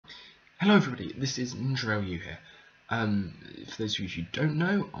Hello everybody, this is NinjaLU here. For those of you who don't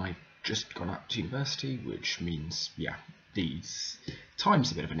know, I've just gone up to university, which means, yeah, these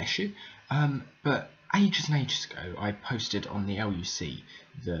time's a bit of an issue. But ages and ages ago, I posted on the LUC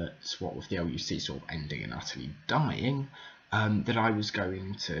that, what with the LUC sort of ending and utterly dying, that I was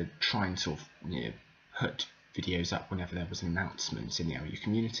going to try and sort of, put videos up whenever there was an announcement in the LU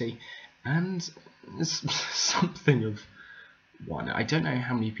community, and there's something of one. I don't know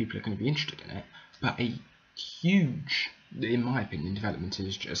how many people are going to be interested in it, but a huge, in my opinion, development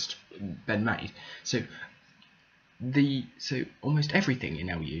has just been made. So almost everything in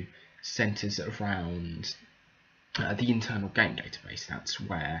LU centres around the internal game database. That's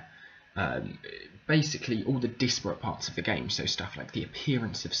where basically all the disparate parts of the game, so stuff like the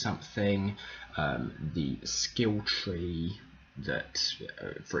appearance of something, the skill tree that,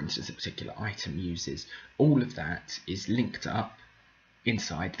 for instance, a particular item uses, all of that is linked up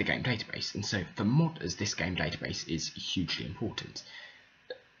inside the game database. And so for modders, this game database is hugely important.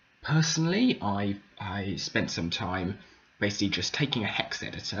 Personally, I spent some time basically just taking a hex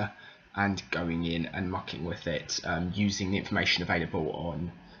editor and going in and mucking with it, using the information available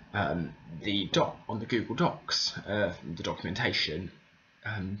on the Google Docs, the documentation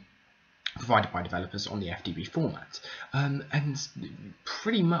provided by developers on the FDB format, and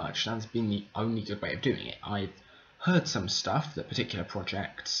pretty much that's been the only good way of doing it. I've heard some stuff that particular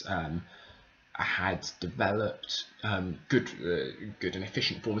projects had developed good and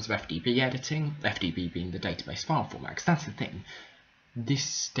efficient forms of FDB editing, FDB being the database file format, because that's the thing,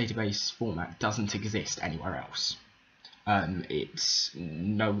 this database format doesn't exist anywhere else.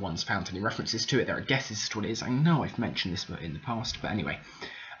 No one's found any references to it. There are guesses as to what it is. I know I've mentioned this in the past, but anyway.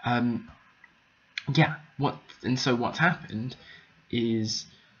 Yeah, what's happened is,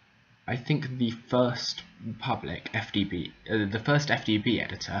 I think the first public FDB, the first FDB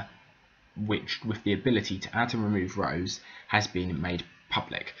editor, which with the ability to add and remove rows, has been made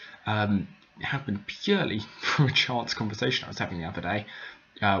public. It happened purely from a chance conversation I was having the other day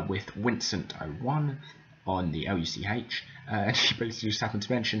with Vincent01 on the LUCH, and he basically just happened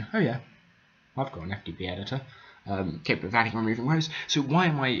to mention, oh yeah, I've got an FDB editor capable of adding and removing rows, so why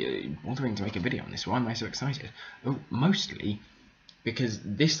am I bothering to make a video on this? Why am I so excited? Well, mostly because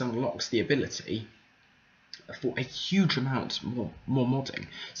this unlocks the ability for a huge amount more modding.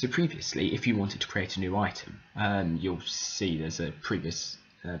 So previously, if you wanted to create a new item, you'll see there's a previous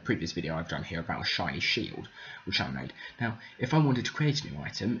video I've done here about a shiny shield, which I made. Now, if I wanted to create a new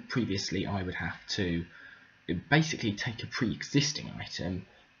item, previously I would have to basically take a pre-existing item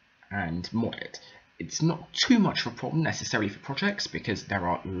and mod it. It's not too much of a problem necessarily for projects, because there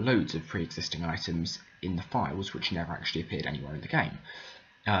are loads of pre-existing items in the files which never actually appeared anywhere in the game.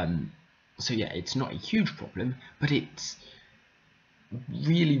 So yeah, it's not a huge problem, but it's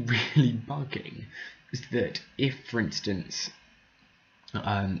really, really bugging. Is that if, for instance,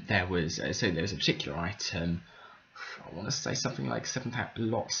 there was a particular item, I want to say something like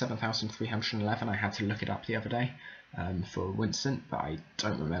lot 7311. I had to look it up the other day for Winston, but I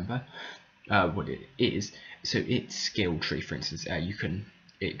don't remember what it is. So its skill tree, for instance,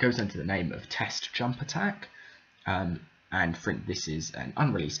 it goes under the name of test jump attack, and this is an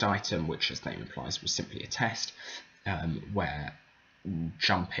unreleased item, which, as the name implies, was simply a test, where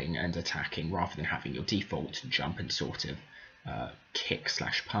jumping and attacking, rather than having your default jump and sort of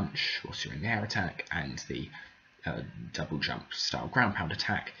kick/punch whilst you're in the air attack, and the double jump style ground pound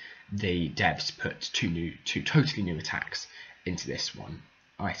attack, the devs put two totally new attacks into this one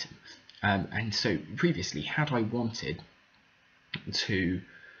item. And so previously, had I wanted to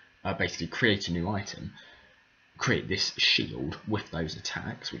basically create a new item, create this shield with those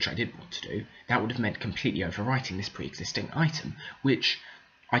attacks, which I did want to do, that would have meant completely overwriting this pre-existing item, which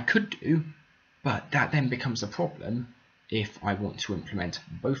I could do, but that then becomes a problem if I want to implement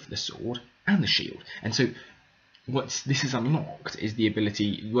both the sword and the shield. And so what this is unlocked is the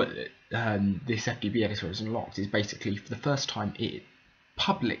ability, this FDB editor is unlocked, is basically for the first time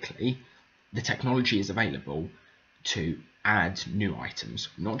publicly the technology is available to add new items,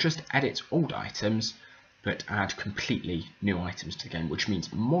 not just edit old items, but add completely new items to the game, which means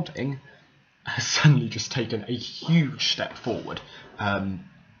modding has suddenly just taken a huge step forward.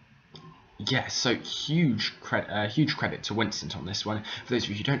 Yeah, so huge credit to Vincent on this one. For those of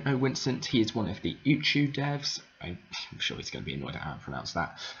you who don't know Vincent, he is one of the Uchu devs. I'm sure he's going to be annoyed at how I pronounce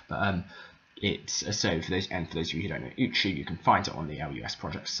that, but it's so for those of you who don't know Uchu, you can find it on the LUS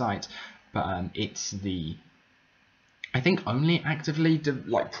project site. But it's the, I think, only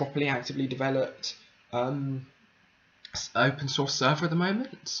properly actively developed open source server at the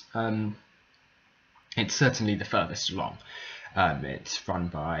moment. It's certainly the furthest along. It's run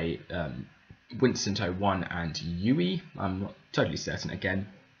by Winston01 and Yui. I'm not totally certain again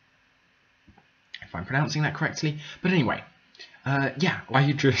if I'm pronouncing that correctly, but anyway, yeah,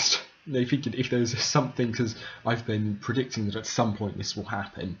 I just figured if there's something, because I've been predicting that at some point this will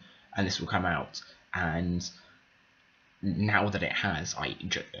happen and this will come out, and now that it has, I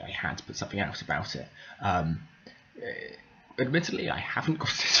had to put something out about it. Admittedly, I haven't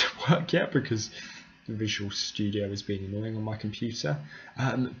got it to work yet because the Visual Studio is being annoying on my computer,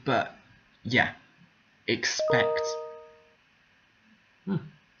 but yeah, expect...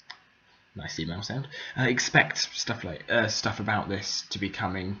 nice email sound. Expect stuff about this to be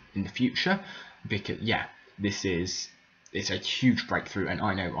coming in the future, because yeah, it's a huge breakthrough, and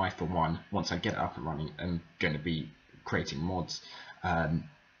I know I for one, once I get it up and running, am going to be creating mods.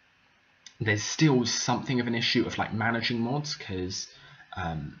 There's still something of an issue of like managing mods, because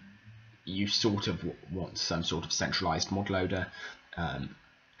you sort of want some sort of centralized mod loader,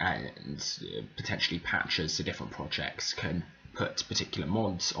 and potentially patchers to different projects can put particular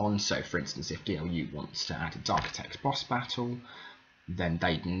mods on. So for instance, if DLU wants to add a Darkitect boss battle, then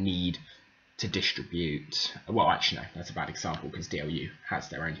they'd need to distribute, well actually no, that's a bad example because DLU has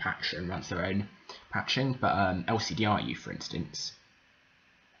their own patcher and runs their own patching, but LCDRU for instance,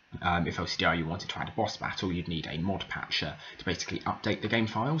 if LCDRU wanted to add a boss battle, you'd need a mod patcher to basically update the game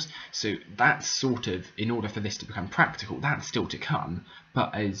files. So that's sort of, in order for this to become practical, that's still to come,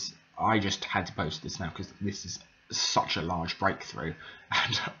 but as I just had to post this now because this is such a large breakthrough,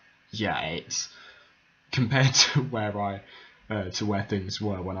 and yeah, it's compared to where things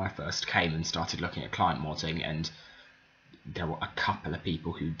were when I first came and started looking at client modding, and there were a couple of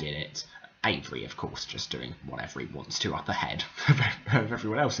people who did it. Avery, of course, just doing whatever he wants to up ahead of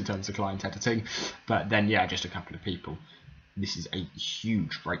everyone else in terms of client editing, but then yeah, just a couple of people. This is a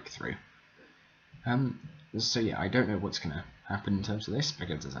huge breakthrough. So yeah, I don't know what's going to happen in terms of this,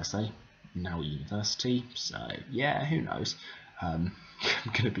 because as I say, now university, so yeah, who knows. I'm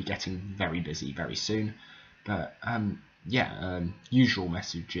going to be getting very busy very soon, but yeah, usual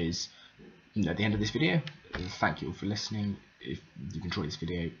messages at the end of this video. Thank you all for listening. If you've enjoyed this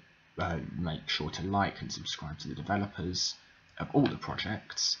video, make sure to like and subscribe to the developers of all the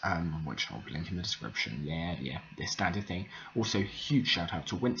projects, which I'll link in the description. Yeah, the standard thing. Also, huge shout out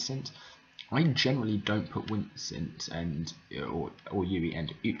to Vincent. I generally don't put Vincent and or Yui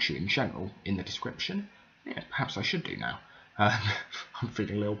and Uchu in general in the description. Yeah, perhaps I should do now. I'm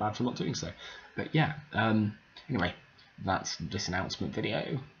feeling a little bad for not doing so. But yeah, anyway, that's this announcement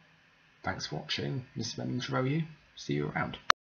video. Thanks for watching. This has been Royu. See you around.